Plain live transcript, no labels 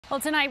Well,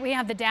 tonight we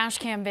have the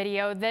Dashcam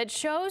video that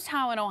shows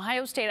how an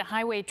Ohio State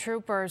highway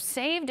trooper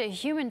saved a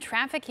human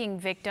trafficking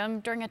victim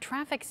during a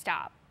traffic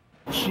stop.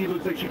 She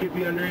looks like she could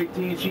be under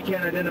 18. She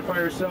can't identify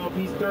herself.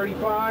 He's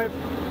 35.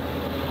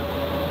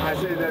 I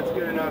say that's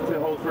good enough to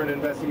hold for an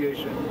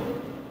investigation.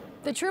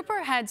 The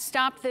trooper had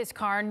stopped this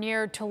car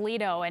near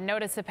Toledo and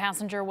noticed the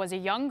passenger was a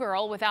young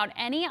girl without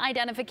any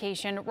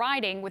identification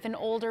riding with an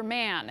older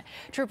man.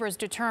 Troopers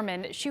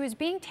determined she was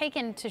being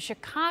taken to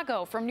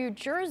Chicago from New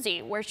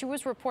Jersey, where she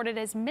was reported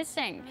as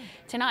missing.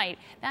 Tonight,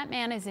 that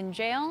man is in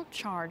jail,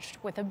 charged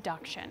with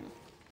abduction.